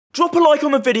Drop a like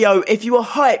on the video if you are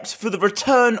hyped for the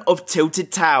return of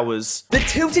Tilted Towers. The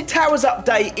Tilted Towers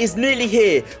update is nearly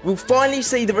here. We'll finally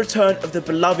see the return of the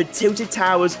beloved Tilted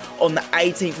Towers on the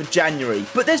 18th of January.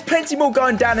 But there's plenty more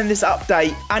going down in this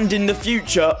update and in the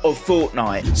future of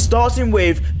Fortnite. Starting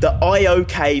with the IO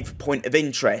Cave point of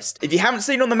interest. If you haven't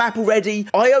seen on the map already,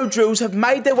 IO drills have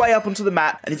made their way up onto the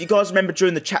map. And if you guys remember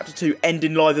during the Chapter 2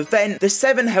 ending live event, the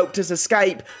 7 helped us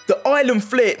escape, the island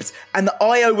flipped, and the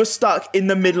IO was stuck in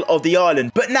the middle of the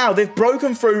island. But now they've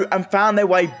broken through and found their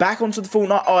way back onto the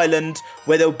Fortnite island,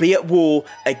 where they'll be at war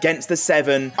against the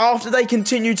 7 after they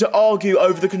continue to argue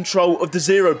over the control of the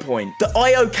 0 point. The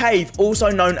IO Cave, also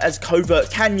known as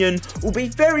Covert Canyon, will be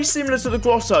very similar to the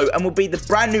Grotto and will be the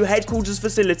brand new headquarters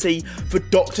facility for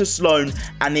Dr. Sloan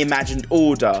and the Imagined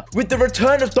Order. With the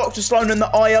return of Dr. Sloan and the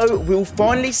IO, we'll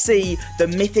finally see the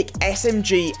mythic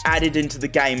SMG added into the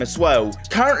game as well.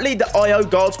 Currently, the IO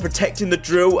guards protecting the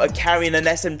drill are carrying an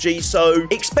SMG, so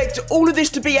expect all of this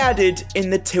to be added in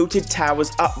the Tilted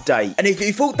Towers update. And if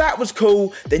you thought that was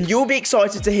cool, then you'll be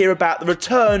excited to hear about the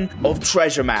return of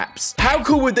treasure maps. How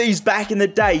cool were these back in the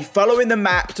day, following the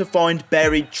map to find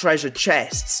buried treasure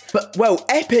chests? But, well,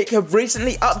 Epic have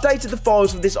recently updated the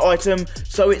files of this item,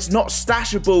 so it's not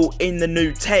stashable in the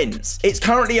new tents. It's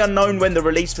currently unknown when the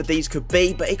release for these could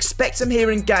be, but expect them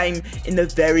here in game in the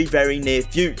very, very near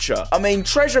future. I mean,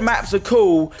 treasure maps are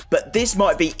cool, but this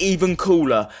might be even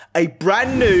cooler. A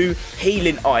brand new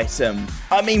healing item.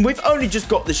 I mean, we've only just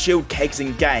got the shield kegs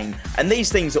in game, and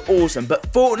these things are awesome,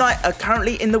 but Fortnite are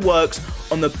currently in the works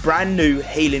on the brand new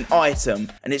healing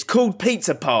item, and it's called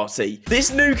Pizza Party.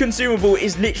 This new consumable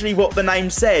is literally what the name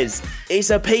says.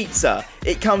 It's a pizza.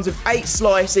 It comes with 8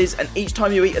 slices, and each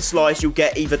time you eat a slice, you'll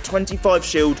get either 25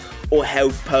 shield or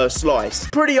health per slice.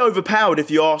 Pretty overpowered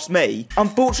if you ask me.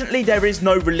 Unfortunately, there is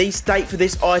no release date for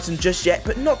this item just yet,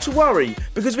 but not to worry,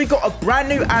 because we got a brand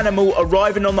new animal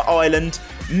arriving on the island.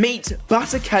 Meet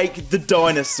Buttercake the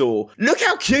Dinosaur. Look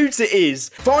how cute it is.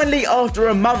 Finally, after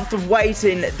a month of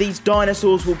waiting, these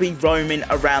dinosaurs will be roaming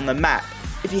around the map.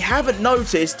 If you haven't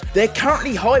noticed, they're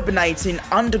currently hibernating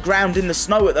underground in the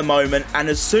snow at the moment, and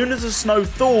as soon as the snow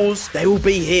thaws, they will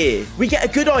be here. We get a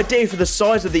good idea for the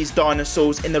size of these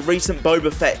dinosaurs in the recent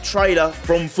Boba Fett trailer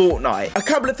from Fortnite. A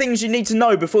couple of things you need to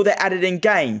know before they're added in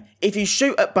game. If you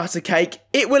shoot at Buttercake,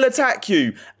 it will attack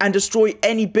you and destroy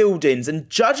any buildings, and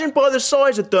judging by the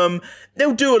size of them,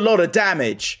 they'll do a lot of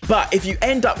damage. But if you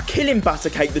end up killing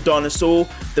Buttercake the Dinosaur,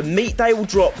 the meat they will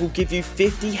drop will give you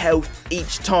 50 health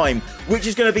each time, which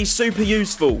is going to be super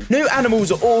useful. New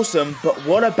animals are awesome, but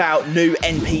what about new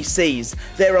NPCs?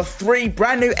 There are 3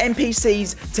 brand new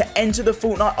NPCs to enter the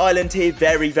Fortnite island here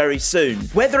very, very soon.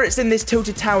 Whether it's in this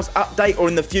Tilted Towers update or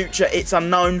in the future, it's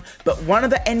unknown, but one of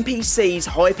the NPCs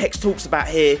Hypex talks about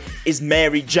here is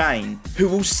Mary Jane, who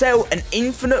will sell an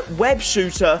infinite web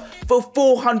shooter for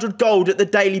 400 gold at the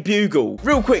Daily Bugle.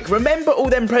 Real quick, remember all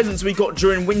them presents we got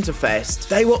during Winterfest?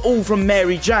 They were all from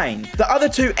Mary Jane. The other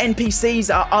 2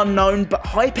 NPCs are unknown, but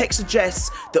Hypex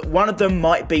suggests that one of them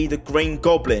might be the Green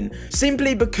Goblin,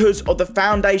 simply because of the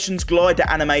Foundation's glider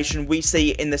animation we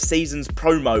see in the season's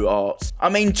promo art. I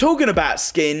mean, talking about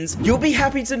skins, you'll be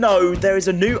happy to know there is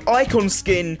a new icon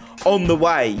skin on the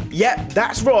way. Yep,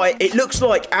 that's right, it looks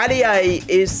like Ali A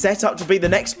is set up to be the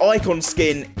next icon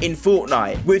skin in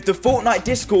Fortnite, with the Fortnite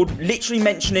Discord literally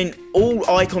mentioning all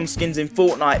icon skins in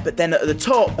Fortnite, but then at the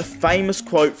top, a famous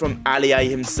quote from Ali A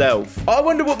himself. I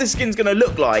wonder what this skin's gonna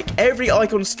look like. Every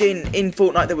icon skin in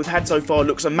Fortnite that we've had so far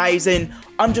looks amazing.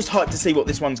 I'm just hyped to see what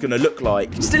this one's gonna look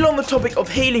like. Still on the topic of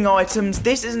healing items,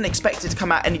 this isn't expected to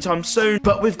come out anytime soon,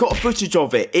 but we've got footage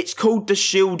of it. It's called the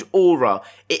Shield Aura.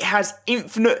 It has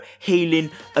infinite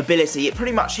healing ability. It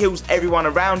pretty much heals everyone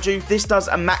around you. This does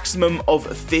a maximum of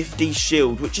 50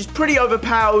 shield, which is pretty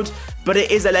overpowered, but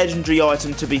it is a legendary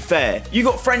item to be fair. You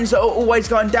got friends that are always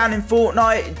going down in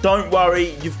Fortnite, don't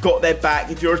worry, you've got their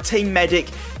back. If you're a team medic,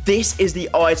 this is the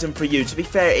item for you. To be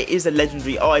fair, it is a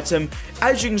legendary item.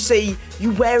 As you can see,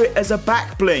 you wear it as a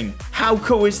back bling. How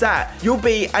cool is that? You'll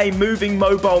be a moving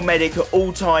mobile medic at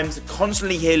all times,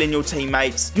 constantly healing your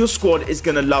teammates. Your squad is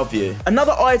gonna love you.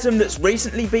 Another item that's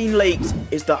recently been leaked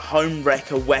is the Home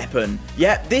Wrecker weapon.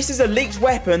 Yep, this is a leaked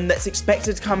weapon that's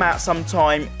expected to come out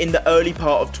sometime in the early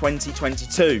part of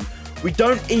 2022. We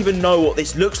don't even know what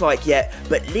this looks like yet,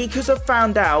 but leakers have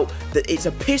found out that it's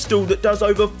a pistol that does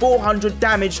over 400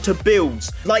 damage to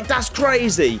builds. Like, that's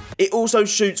crazy. It also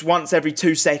shoots once every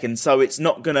 2 seconds, so it's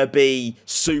not gonna be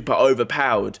super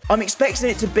overpowered. I'm expecting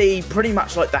it to be pretty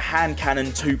much like the hand cannon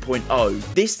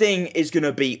 2.0. This thing is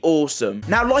gonna be awesome.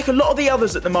 Now, like a lot of the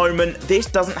others at the moment, this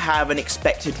doesn't have an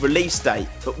expected release date.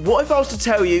 But what if I was to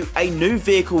tell you a new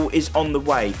vehicle is on the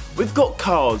way? We've got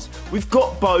cars, we've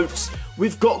got boats,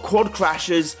 we've got quad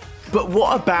crashers, but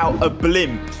what about a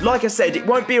blimp? Like I said, it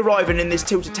won't be arriving in this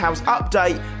Tilted Towers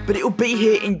update, but it'll be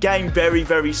here in game very,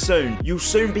 very soon. You'll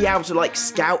soon be able to like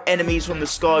scout enemies from the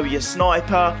sky with your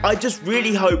sniper. I just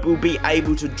really hope we'll be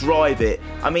able to drive it.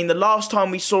 I mean, the last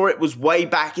time we saw it was way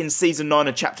back in Season 9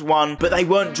 of Chapter 1, but they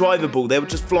weren't drivable. They were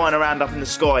just flying around up in the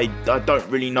sky. I don't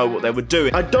really know what they were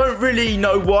doing. I don't really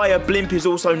know why a blimp is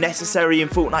also necessary in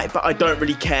Fortnite, but I don't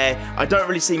really care. I don't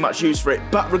really see much use for it,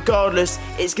 but regardless,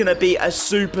 it's gonna be a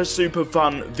super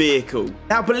fun vehicle.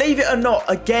 Now, believe it or not,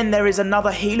 again, there is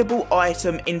another healable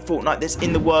item in Fortnite that's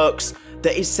in the works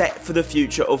that is set for the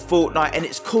future of Fortnite, and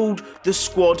it's called the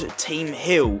Squad Team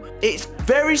Heal. It's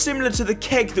very similar to the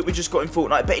keg that we just got in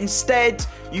Fortnite, but instead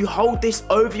you hold this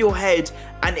over your head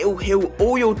and it will heal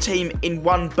all your team in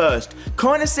one burst.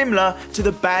 Kind of similar to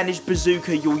the bandaged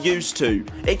bazooka you're used to.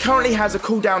 It currently has a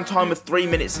cooldown time of 3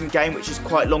 minutes in game, which is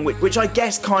quite long, which I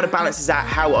guess kind of balances out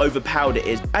how overpowered it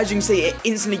is. As you can see, it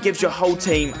instantly gives your whole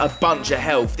team a bunch of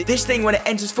health. This thing, when it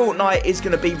enters Fortnite, is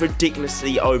going to be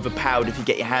ridiculously overpowered if you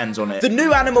get your hands on it. The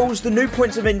new animals, the new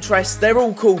points of interest, they're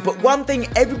all cool, but one thing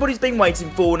everybody's been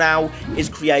waiting for now is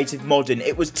creative modding.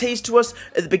 It was teased to us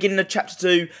at the beginning of Chapter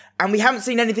 2, and we haven't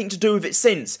seen anything to do with it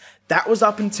since. That was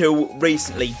up until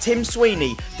recently. Tim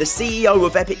Sweeney, the CEO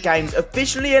of Epic Games,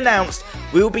 officially announced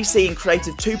we'll be seeing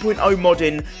Creative 2.0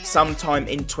 modding sometime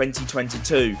in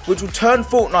 2022, which will turn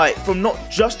Fortnite from not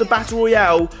just a battle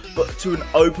royale, but to an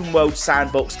open world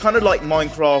sandbox, kind of like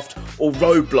Minecraft or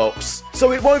Roblox.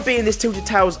 So it won't be in this Tilted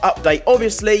Towers update,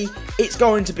 obviously. It's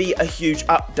going to be a huge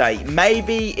update.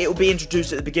 Maybe it will be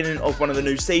introduced at the beginning of one of the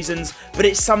new seasons, but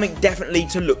it's something definitely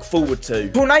to look forward to.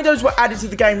 Tornadoes were added to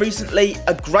the game recently,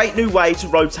 a great new way to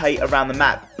rotate around the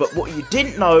map. But what you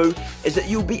didn't know is that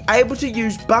you'll be able to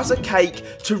use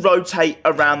Buttercake to rotate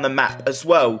around the map as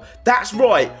well. That's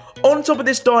right. On top of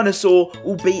this dinosaur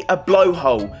will be a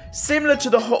blowhole. Similar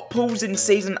to the hot pools in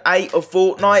Season 8 of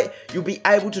Fortnite, you'll be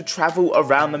able to travel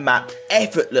around the map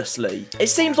effortlessly. It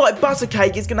seems like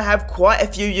Buttercake is going to have quite a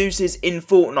few uses in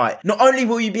Fortnite. Not only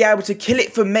will you be able to kill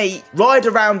it for meat, ride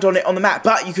around on it on the map,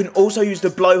 but you can also use the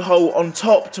blowhole on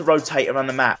top to rotate around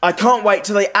the map. I can't wait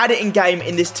till they add it in game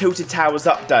in this Tilted Towers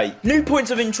update. New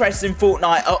points of interest in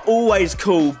Fortnite are always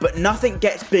cool, but nothing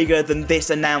gets bigger than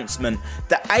this announcement.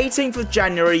 The 18th of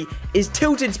January is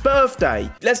Tilted's birthday.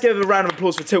 Let's give a round of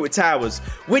applause for Tilted Towers.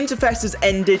 Winterfest has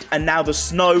ended and now the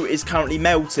snow is currently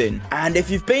melting. And if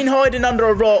you've been hiding under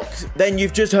a rock, then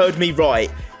you've just heard me right.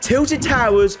 Tilted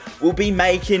Towers will be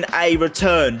making a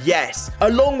return, yes.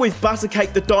 Along with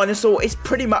Buttercake the Dinosaur, it's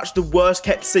pretty much the worst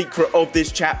kept secret of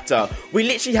this chapter. We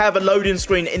literally have a loading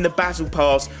screen in the Battle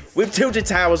Pass with Tilted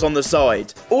Towers on the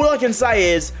side. All I can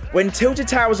say is, when Tilted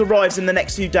Towers arrives in the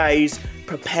next few days,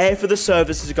 prepare for the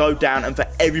servers to go down and for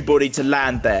everybody to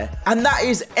land there. And that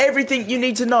is everything you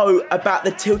need to know about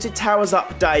the Tilted Towers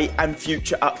update and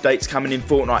future updates coming in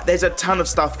Fortnite. There's a ton of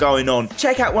stuff going on.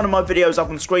 Check out one of my videos up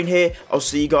on screen here. I'll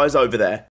see you guys over there.